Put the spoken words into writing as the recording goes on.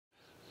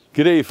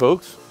G'day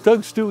folks,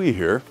 Doug Stuewe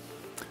here,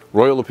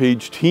 Royal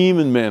LePage team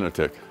in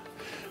Manotick.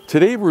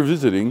 Today we're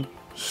visiting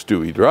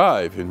Stuewe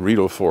Drive in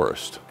Rideau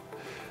Forest.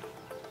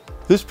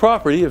 This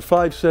property at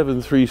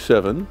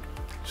 5737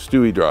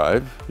 Stuewe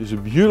Drive is a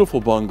beautiful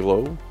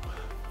bungalow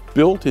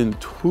built in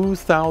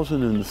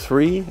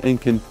 2003 and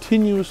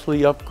continuously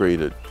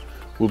upgraded.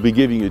 We'll be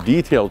giving you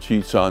detailed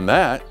sheets on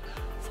that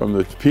from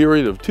the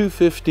period of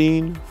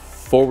 2015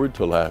 forward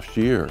to last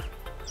year.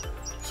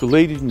 So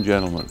ladies and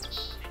gentlemen,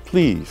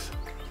 please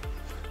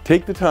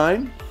take the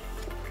time,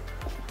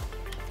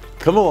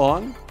 come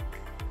along,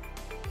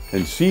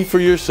 and see for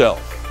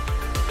yourself.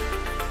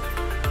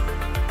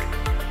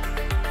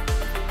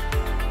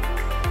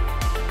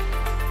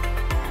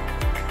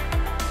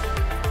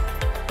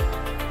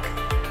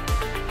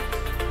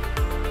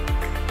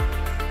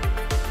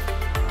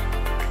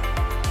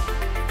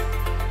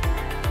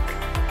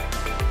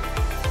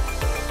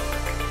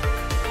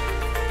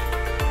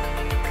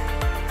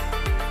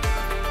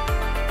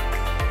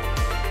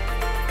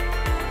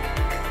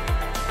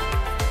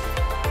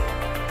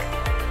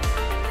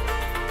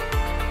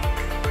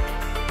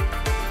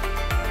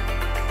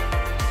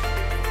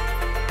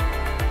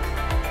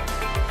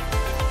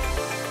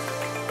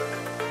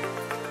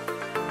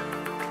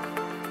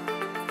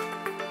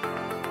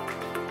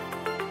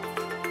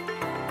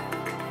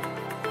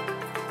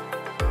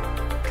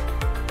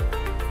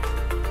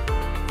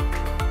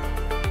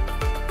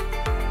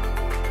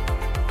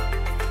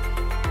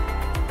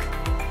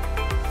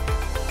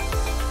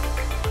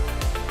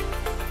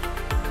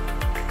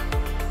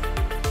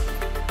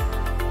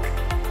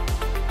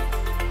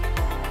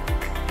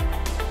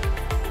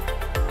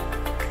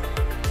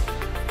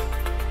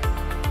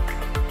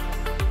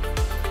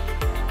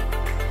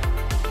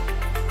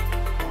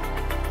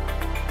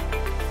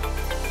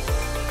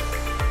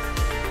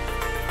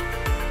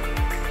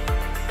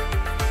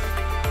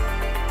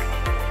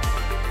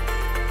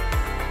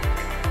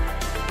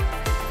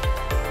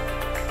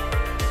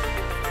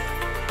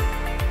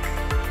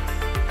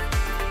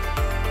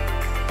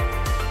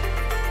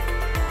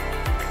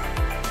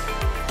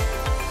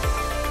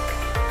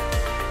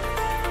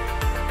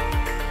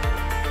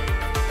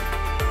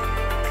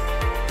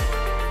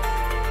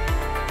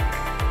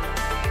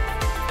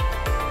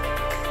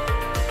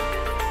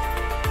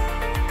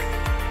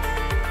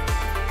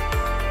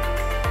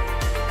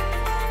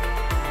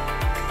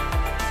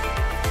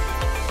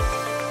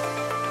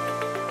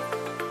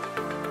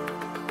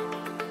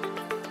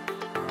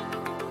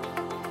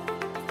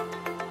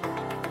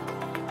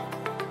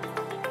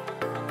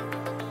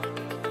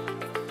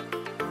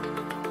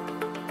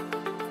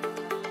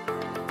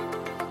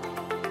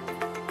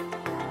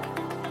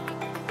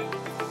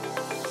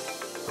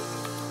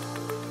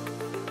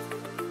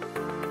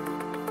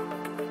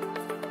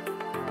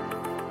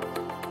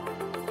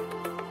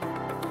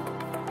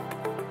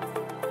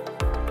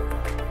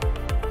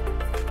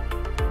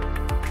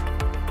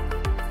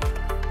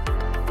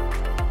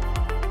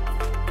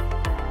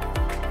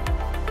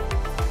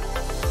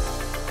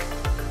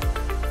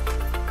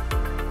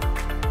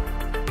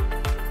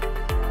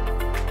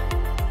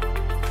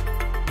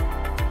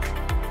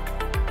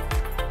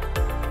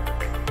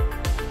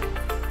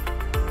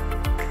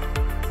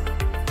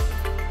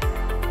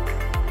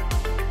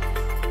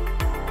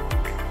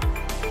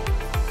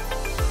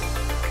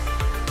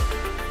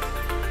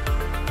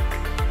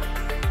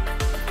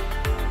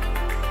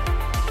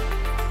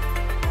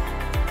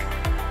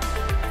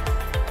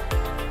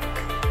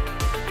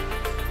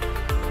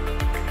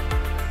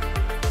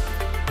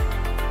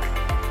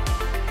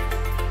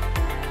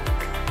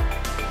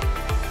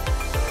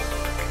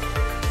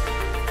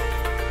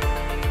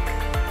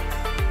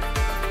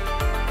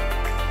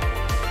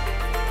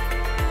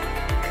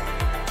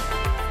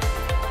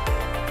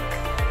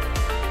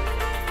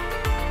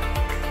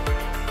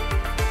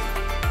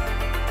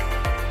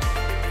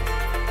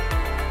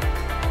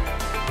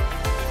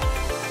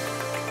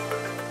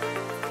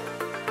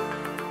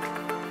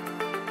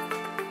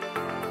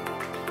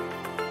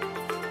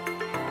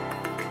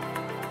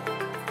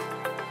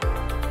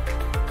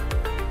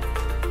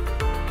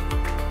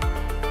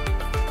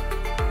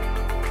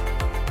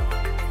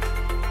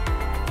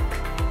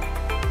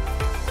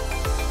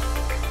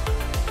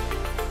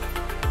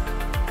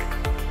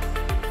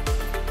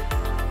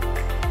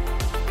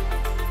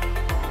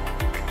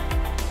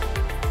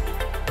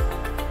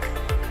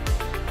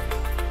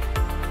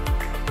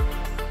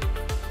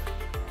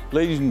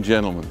 Ladies and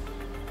gentlemen,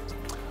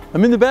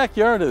 I'm in the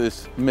backyard of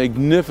this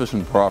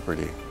magnificent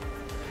property.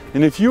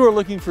 And if you are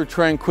looking for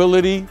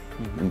tranquility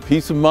and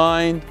peace of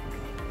mind,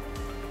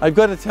 I've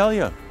got to tell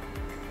you,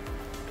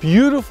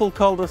 beautiful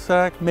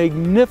cul-de-sac,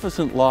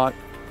 magnificent lot,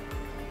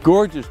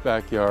 gorgeous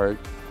backyard,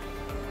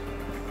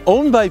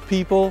 owned by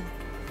people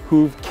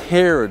who've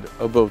cared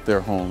about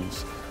their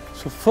homes.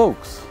 So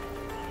folks,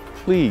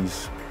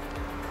 please,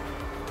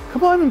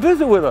 come on and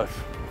visit with us.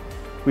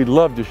 We'd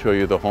love to show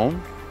you the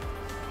home.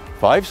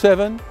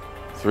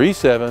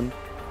 5737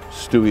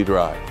 Stuewe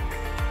Drive.